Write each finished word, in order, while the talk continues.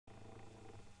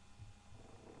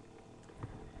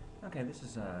Okay, this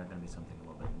is going to be something a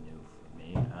little bit new for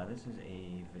me. This is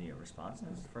a video response, and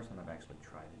this is the first time I've actually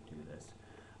tried to do this,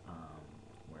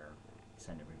 where I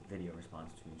send a video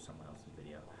response to someone else's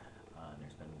video.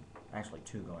 There's been actually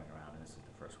two going around, and this is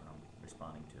the first one I'm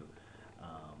responding to.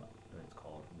 It's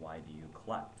called "Why Do You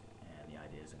Collect?" And the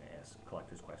idea is I'm going to ask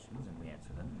collectors questions, and we answer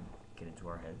them and get into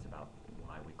our heads about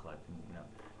why we collect and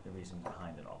the reasons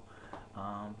behind it all.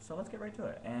 So let's get right to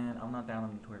it. And I'm not down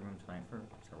in the toy room tonight for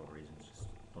several reasons. Just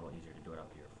a little easier to do it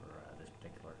up here for this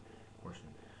particular portion.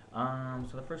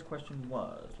 So the first question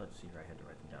was, let's see here, I had to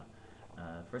write them down.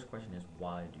 The first question is,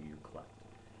 why do you collect?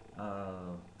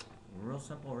 Real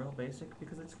simple, real basic,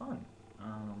 because it's fun.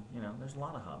 There's a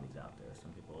lot of hobbies out there.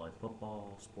 Some people like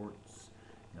football, sports,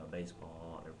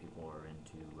 baseball. Other people are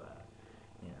into,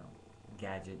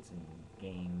 gadgets and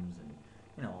games and,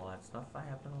 all that stuff. I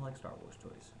happen to like Star Wars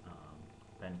toys.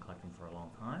 Been collecting for a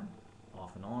long time,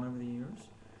 off and on over the years,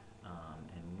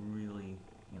 and really,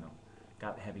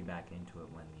 got heavy back into it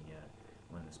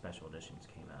when the special editions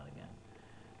came out again.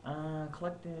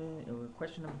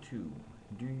 Question number 2: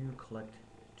 do you collect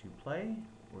to play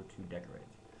or to decorate?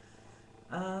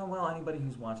 Well, anybody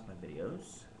who's watched my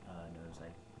videos knows I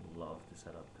love to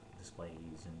set up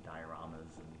displays and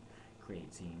dioramas and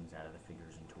create scenes out of the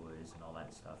figures and toys and all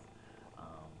that stuff.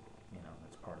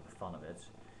 That's part of the fun of it.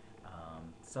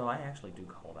 So I actually do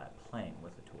call that playing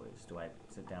with the toys. Do I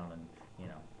sit down and,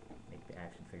 make the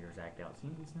action figures act out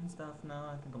scenes and stuff? No,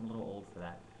 I think I'm a little old for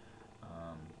that.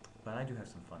 But I do have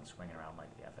some fun swinging around like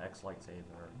the FX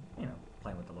lightsaber,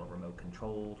 playing with the little remote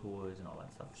control toys and all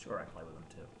that stuff. Sure, I play with them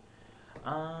too.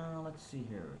 Let's see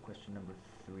here. Question number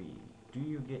 3. Do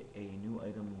you get a new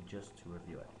item just to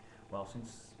review it? Well,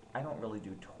 since I don't really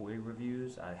do toy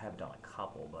reviews, I have done a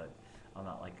couple, but I'm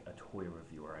not like a toy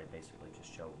reviewer. I basically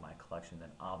just show my collection.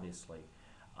 Then obviously,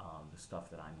 the stuff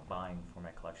that I'm buying for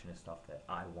my collection is stuff that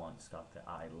I want, stuff that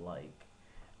I like,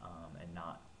 and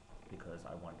not because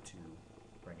I want to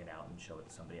bring it out and show it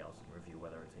to somebody else and review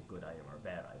whether it's a good item or a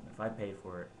bad item. If I pay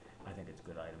for it, I think it's a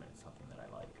good item and it's something that I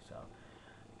like. So,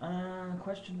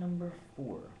 question number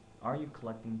 4. Are you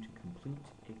collecting to complete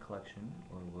a collection,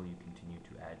 or will you continue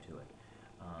to add to it?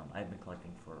 I've been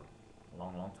collecting for a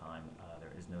long, long time.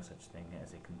 There is no such thing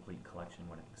as a complete collection,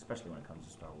 especially when it comes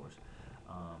to Star Wars.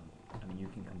 You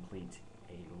can complete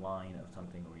a line of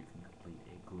something, or you can complete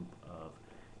a group of,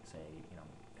 say,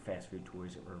 fast food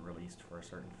toys that were released for a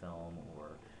certain film,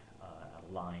 or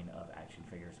a line of action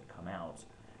figures that come out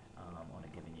on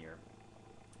a given year.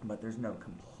 But there's no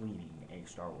completing a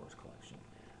Star Wars collection.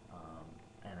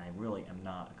 And I really am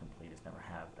not a completist, never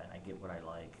have been. I get what I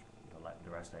like.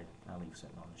 The rest I leave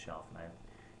sitting on the shelf, and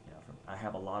I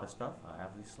have a lot of stuff.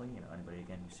 Obviously, anybody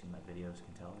again who's seen my videos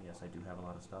can tell. Yes, I do have a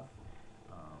lot of stuff.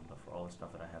 But for all the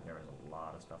stuff that I have, there is a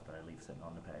lot of stuff that I leave sitting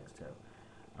on the pegs too.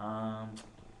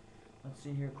 Let's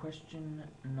see here. Question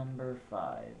number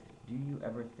 5. Do you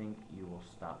ever think you will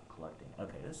stop collecting?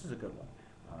 Okay, this is a good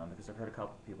one because I've heard a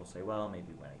couple people say, well,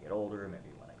 maybe when I get older, maybe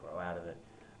when I grow out of it.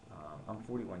 I'm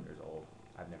 41 years old.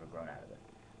 I've never grown out of it.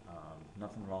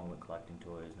 Nothing wrong with collecting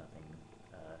toys, nothing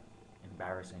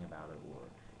embarrassing about it, or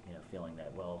feeling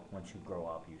that, well, once you grow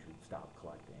up you should stop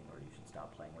collecting or you should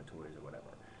stop playing with toys or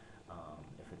whatever.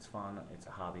 If it's fun, it's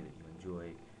a hobby that you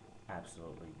enjoy,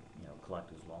 absolutely,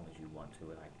 collect as long as you want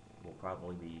to, and I will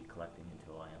probably be collecting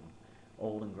until I am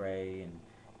old and gray and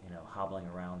hobbling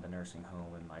around the nursing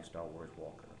home in my Star Wars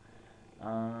walker.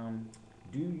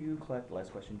 Do you collect,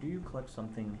 last question, do you collect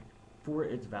something for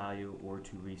its value or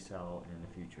to resell in the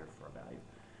future for a value?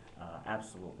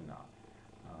 Absolutely not.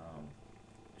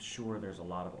 Sure, there's a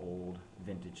lot of old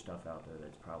vintage stuff out there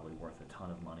that's probably worth a ton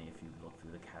of money if you look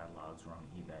through the catalogs or on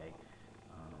eBay.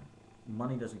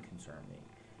 Money doesn't concern me.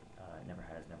 It never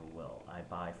has, never will. I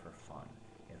buy for fun.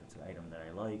 If it's an item that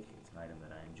I like, it's an item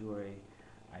that I enjoy,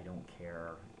 I don't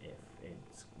care if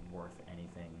it's worth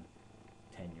anything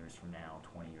 10 years from now,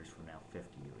 20 years from now, 50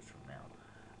 years from now.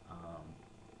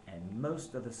 And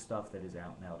most of the stuff that is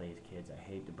out nowadays, kids, I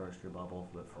hate to burst your bubble,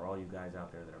 but for all you guys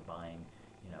out there that are buying,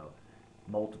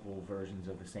 multiple versions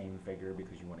of the same figure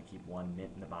because you want to keep one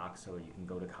mint in the box so you can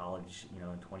go to college,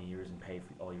 in 20 years and pay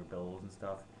for all your bills and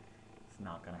stuff, it's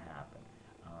not going to happen.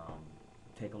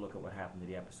 Take a look at what happened to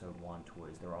the Episode 1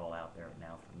 toys. They're all out there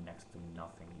now for next to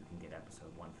nothing. You can get Episode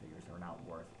 1 figures. They're not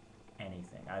worth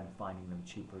anything. I'm finding them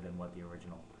cheaper than what the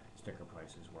original sticker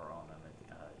prices were on them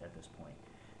at this point.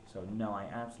 So no, I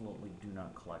absolutely do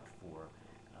not collect for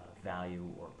value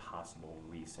or possible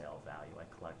resale value. I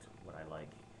collect what I like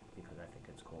because I think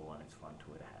it's cool and it's fun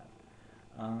toy to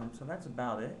have. So that's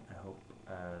about it. I hope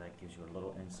that gives you a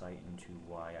little insight into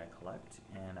why I collect,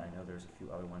 and I know there's a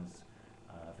few other ones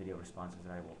video responses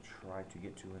that I will try to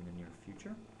get to in the near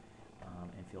future.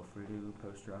 And feel free to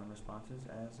post your own responses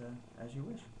as you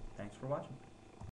wish. Thanks for watching.